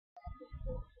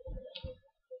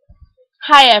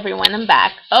Hi everyone, I'm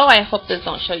back. Oh, I hope this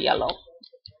don't show yellow.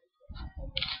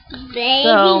 So,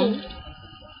 Baby.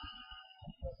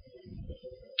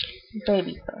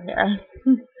 baby's still here.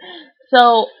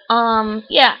 So,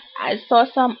 yeah, I saw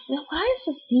some. Why is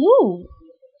this blue?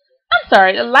 I'm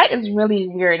sorry, the light is really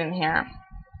weird in here.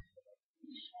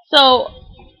 So,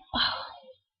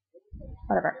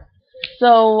 whatever.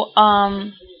 So,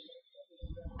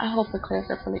 I hope it clears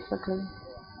up really quickly.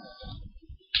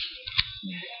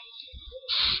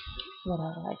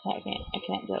 Whatever, I can't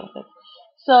deal with it.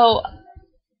 So,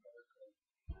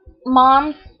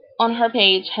 mom on her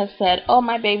page has said, oh,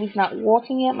 my baby's not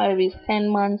walking yet. My baby's 10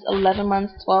 months, 11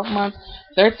 months, 12 months,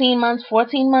 13 months,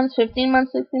 14 months, 15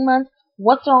 months, 16 months.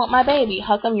 What's wrong with my baby?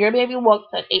 How come your baby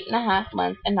walks at 8.5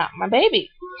 months and not my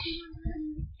baby?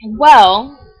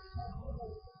 Well,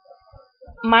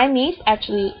 my niece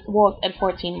actually walked at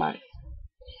 14 months,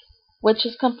 which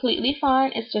is completely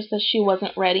fine. It's just that she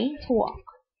wasn't ready to walk.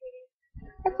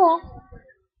 That's all.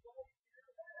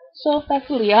 So that's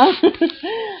Leah.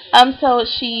 So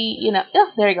she,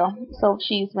 oh, there you go. So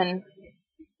she's been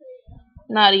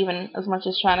not even as much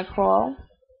as trying to crawl.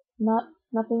 Not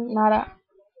nothing, nada.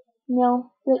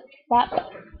 No, that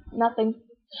nothing.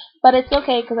 But it's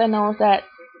okay because I know that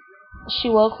she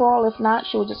will crawl. If not,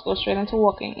 she will just go straight into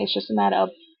walking. It's just a matter of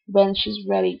when she's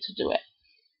ready to do it.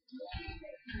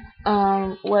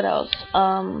 What else?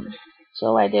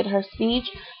 So I did her speech.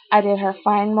 I did her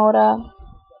fine motor.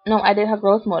 No, I did her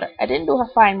gross motor. I didn't do her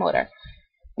fine motor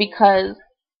because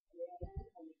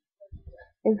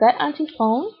is that Auntie's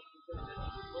phone?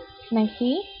 Can I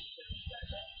see?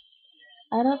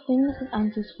 I don't think this is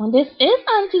Auntie's phone. This is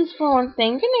Auntie's phone.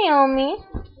 Thank you, Naomi.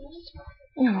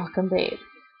 You're welcome, babe.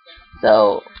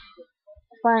 So,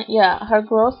 fine, yeah, her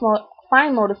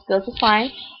fine motor skills is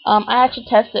fine. I actually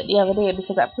tested the other day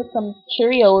because I put some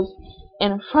Cheerios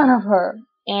in front of her,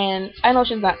 and I know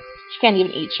she can't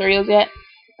even eat Cheerios yet,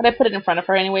 but I put it in front of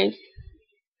her anyways.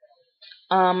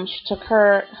 She took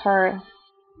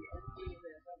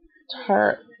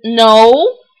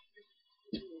no,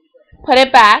 put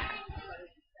it back,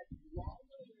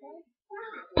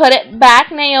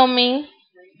 Naomi,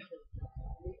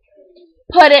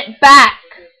 put it back.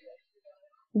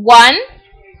 1,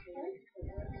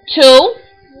 2,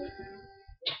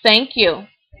 thank you.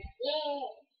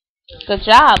 Good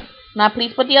job. Now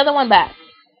please put the other one back.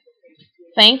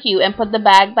 Thank you. And put the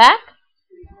bag back.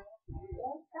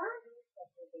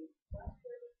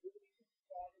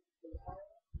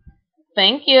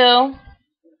 Thank you.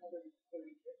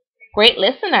 Great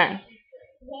listener.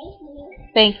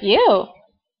 Thank you.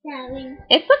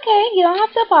 It's okay. You don't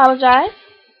have to apologize.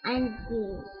 I'm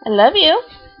blue. I love you.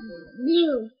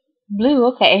 Blue. Blue,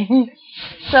 okay.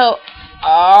 So,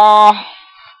 oh.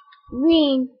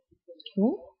 Green.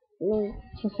 Blue.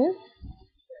 Kisses.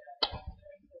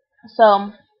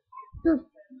 So,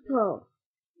 Purple.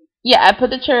 yeah, I put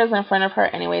the chairs in front of her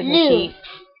anyways, and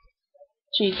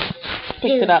she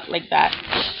picked it up like that.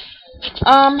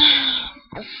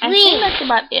 I think that's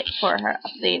about it for her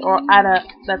update, or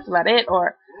that's about it,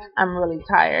 or I'm really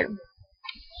tired.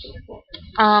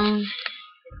 I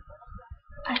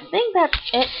think that's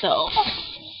it though.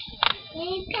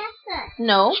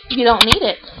 No, you don't need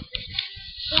it.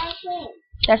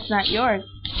 That's not yours.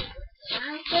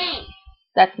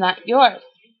 That's not yours.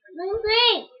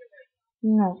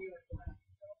 No.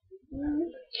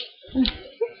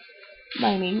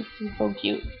 My niece is so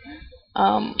cute.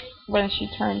 When she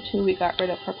turned 2, we got rid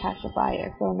of her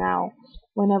pacifier. So now,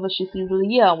 whenever she sees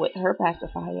Leah with her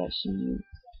pacifier, she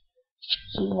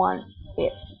wants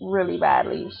it really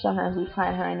badly. Sometimes we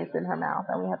find her and it's in her mouth,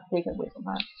 and we have to take it away from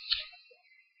her.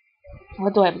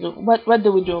 What do I do? What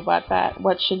do we do about that?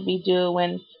 What should we do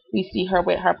when we see her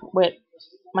with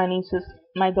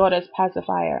my daughter's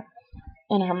pacifier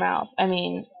in her mouth? I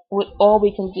mean, all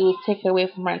we can do is take it away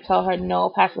from her and tell her no,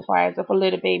 pacifiers are for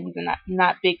little babies and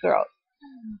not big girls.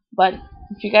 But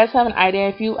if you guys have an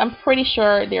idea, I'm pretty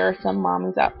sure there are some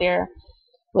moms out there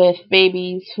with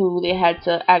babies who they had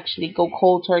to actually go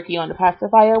cold turkey on the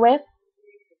pacifier with,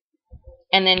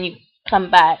 and then you come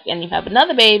back and you have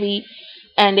another baby,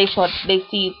 and they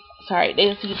see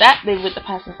that baby with the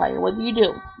pacifier. What do you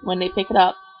do when they pick it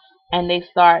up and they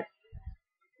start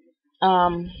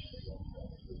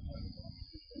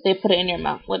they put it in your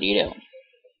mouth? What do you do?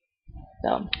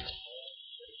 So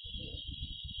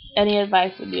any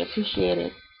advice would be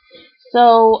appreciated.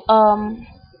 So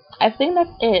I think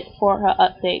that's it for her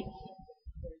updates.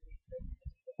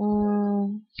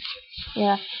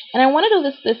 Yeah, and I want to do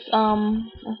this.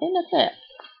 I think that's it.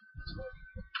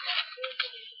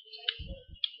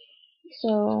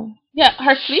 So yeah,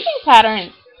 her sleeping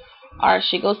patterns Or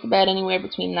she goes to bed anywhere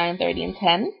between 9:30 and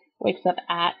 10. Wakes up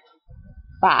at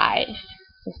 5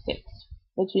 to 6.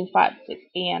 Between 5 to 6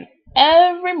 a.m.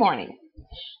 every morning.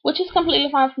 Which is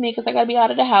completely fine for me because I gotta be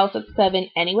out of the house at 7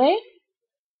 anyway.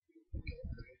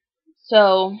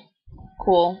 So,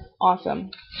 cool.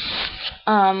 Awesome.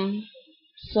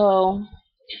 So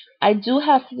I do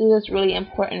have to do this really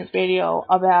important video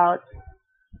about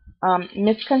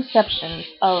misconceptions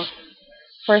of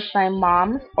first-time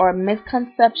moms or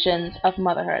misconceptions of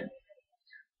motherhood.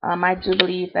 I do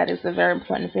believe that is a very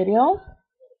important video,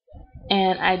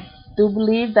 and I do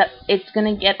believe that it's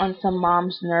gonna get on some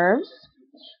moms' nerves,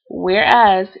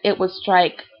 whereas it would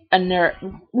strike a nerve.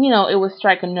 It would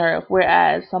strike a nerve.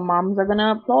 Whereas some moms are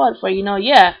gonna applaud for,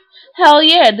 yeah, hell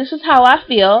yeah, this is how I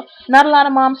feel. Not a lot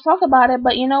of moms talk about it,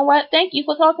 but you know what? Thank you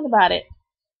for talking about it.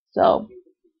 So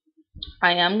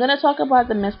I am gonna talk about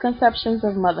the misconceptions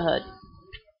of motherhood.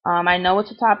 I know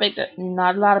it's a topic that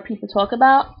not a lot of people talk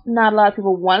about. Not a lot of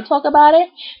people want to talk about it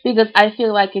because I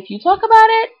feel like if you talk about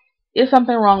it, there's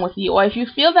something wrong with you, or if you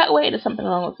feel that way, there's something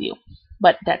wrong with you.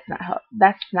 But that's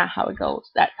not how it goes.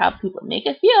 That's how people make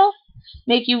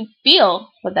you feel,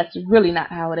 but that's really not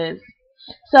how it is.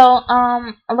 So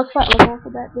I look forward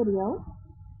for that video.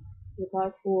 Look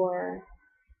out for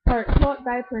her short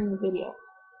diapering video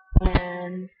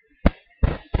and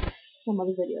some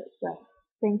other videos. So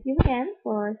thank you again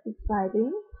for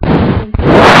subscribing. Thank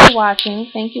you for watching.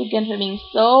 Thank you again for being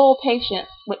so patient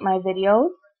with my videos.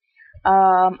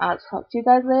 I'll talk to you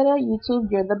guys later.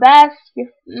 YouTube, you're the best.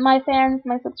 My fans,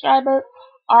 my subscribers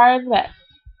are the best.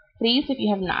 Please, if you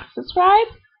have not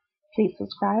subscribed, please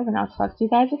subscribe, and I'll talk to you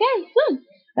guys again soon.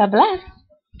 God bless.